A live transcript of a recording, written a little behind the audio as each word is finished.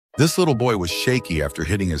This little boy was shaky after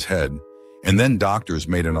hitting his head, and then doctors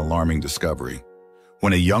made an alarming discovery.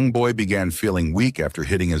 When a young boy began feeling weak after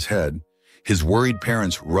hitting his head, his worried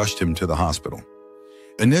parents rushed him to the hospital.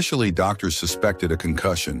 Initially, doctors suspected a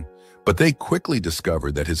concussion, but they quickly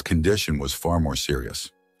discovered that his condition was far more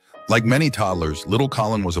serious. Like many toddlers, little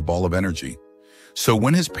Colin was a ball of energy. So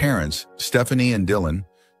when his parents, Stephanie and Dylan,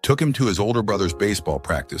 took him to his older brother's baseball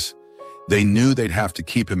practice, they knew they'd have to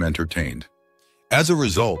keep him entertained. As a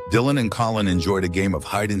result, Dylan and Colin enjoyed a game of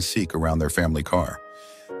hide-and-seek around their family car.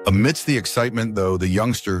 Amidst the excitement, though, the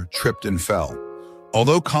youngster tripped and fell.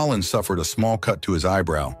 Although Colin suffered a small cut to his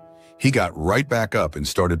eyebrow, he got right back up and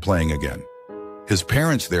started playing again. His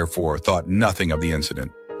parents, therefore, thought nothing of the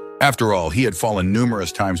incident. After all, he had fallen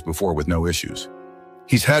numerous times before with no issues.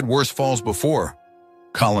 "He's had worse falls before,"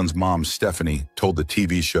 Colin's mom, Stephanie, told the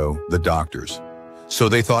TV show The Doctors. So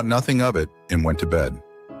they thought nothing of it and went to bed.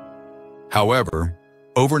 However,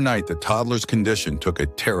 overnight the toddler's condition took a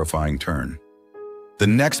terrifying turn. "The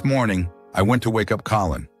next morning, I went to wake up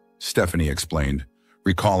Colin," Stephanie explained,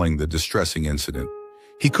 recalling the distressing incident.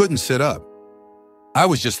 "He couldn't sit up. I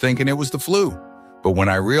was just thinking it was the flu, but when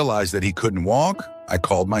I realized that he couldn't walk, I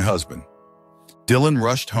called my husband." Dylan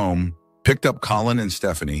rushed home, picked up Colin and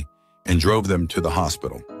Stephanie, and drove them to the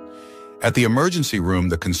hospital. At the emergency room,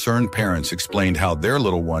 the concerned parents explained how their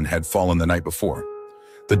little one had fallen the night before.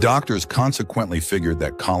 The doctors consequently figured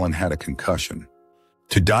that Colin had a concussion.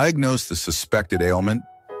 To diagnose the suspected ailment,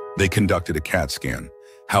 they conducted a CAT scan.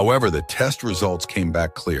 However, the test results came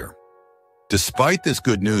back clear. Despite this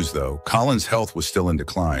good news, though, Colin's health was still in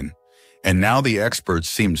decline, and now the experts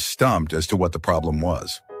seemed stumped as to what the problem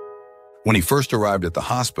was. When he first arrived at the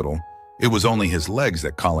hospital, it was only his legs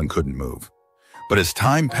that Colin couldn't move. But as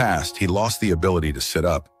time passed, he lost the ability to sit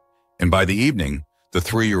up, and by the evening, the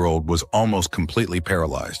 3-year-old was almost completely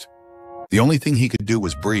paralyzed. The only thing he could do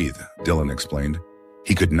was breathe, Dylan explained.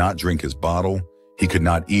 He could not drink his bottle, he could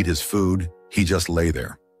not eat his food, he just lay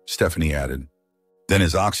there, Stephanie added. Then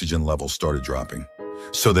his oxygen levels started dropping.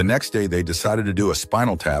 So the next day they decided to do a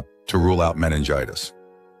spinal tap to rule out meningitis.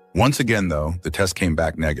 Once again, though, the test came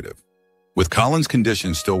back negative. With Colin's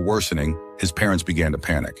condition still worsening, his parents began to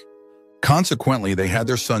panic. Consequently, they had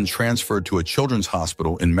their son transferred to a children's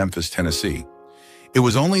hospital in Memphis, Tennessee. It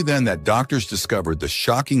was only then that doctors discovered the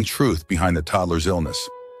shocking truth behind the toddler's illness.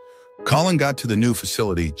 Colin got to the new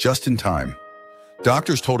facility just in time.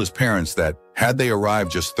 Doctors told his parents that, had they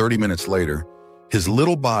arrived just 30 minutes later, his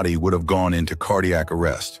little body would have gone into cardiac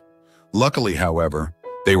arrest. Luckily, however,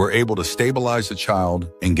 they were able to stabilize the child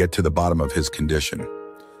and get to the bottom of his condition.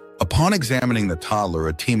 Upon examining the toddler,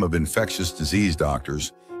 a team of infectious disease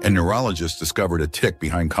doctors and neurologists discovered a tick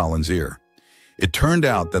behind Colin's ear. It turned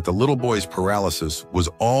out that the little boy's paralysis was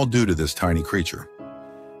all due to this tiny creature.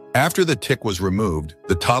 After the tick was removed,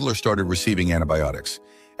 the toddler started receiving antibiotics,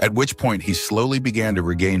 at which point he slowly began to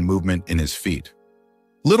regain movement in his feet.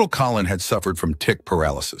 Little Colin had suffered from tick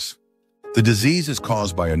paralysis. The disease is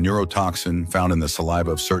caused by a neurotoxin found in the saliva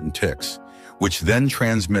of certain ticks, which then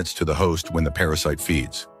transmits to the host when the parasite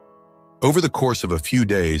feeds. Over the course of a few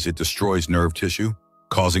days, it destroys nerve tissue,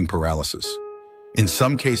 causing paralysis. In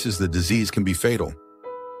some cases, the disease can be fatal,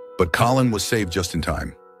 but Colin was saved just in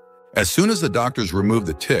time. As soon as the doctors removed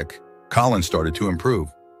the tick, Colin started to improve.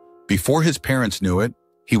 Before his parents knew it,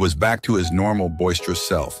 he was back to his normal boisterous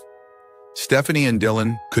self. Stephanie and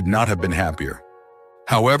Dylan could not have been happier.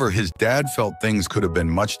 However, his dad felt things could have been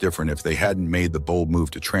much different if they hadn't made the bold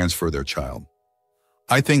move to transfer their child.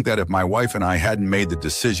 "I think that if my wife and I hadn't made the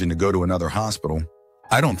decision to go to another hospital,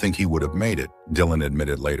 I don't think he would have made it," Dylan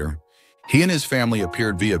admitted later. He and his family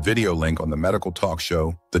appeared via video link on the medical talk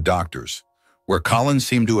show, The Doctors, where Colin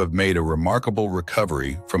seemed to have made a remarkable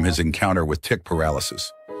recovery from his encounter with tick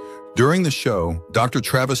paralysis. During the show, Dr.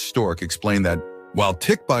 Travis Stork explained that while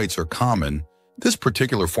tick bites are common, this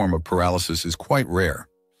particular form of paralysis is quite rare.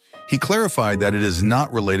 He clarified that it is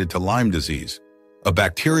not related to Lyme disease, a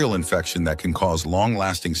bacterial infection that can cause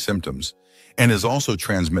long-lasting symptoms and is also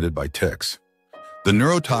transmitted by ticks. The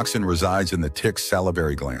neurotoxin resides in the tick's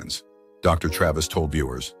salivary glands, Dr. Travis told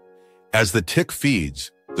viewers. As the tick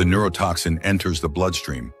feeds, the neurotoxin enters the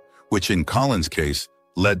bloodstream, which in Colin's case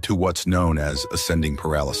led to what's known as ascending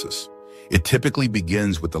paralysis. It typically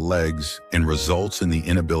begins with the legs and results in the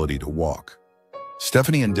inability to walk.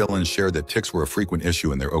 Stephanie and Dylan shared that ticks were a frequent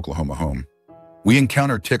issue in their Oklahoma home. "We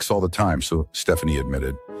encounter ticks all the time," so Stephanie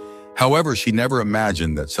admitted. However, she never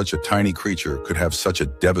imagined that such a tiny creature could have such a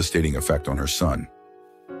devastating effect on her son.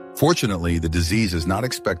 Fortunately, the disease is not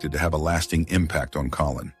expected to have a lasting impact on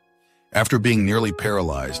Colin. After being nearly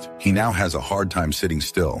paralyzed, he now has a hard time sitting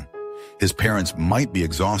still. His parents might be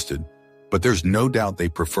exhausted, but there's no doubt they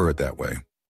prefer it that way.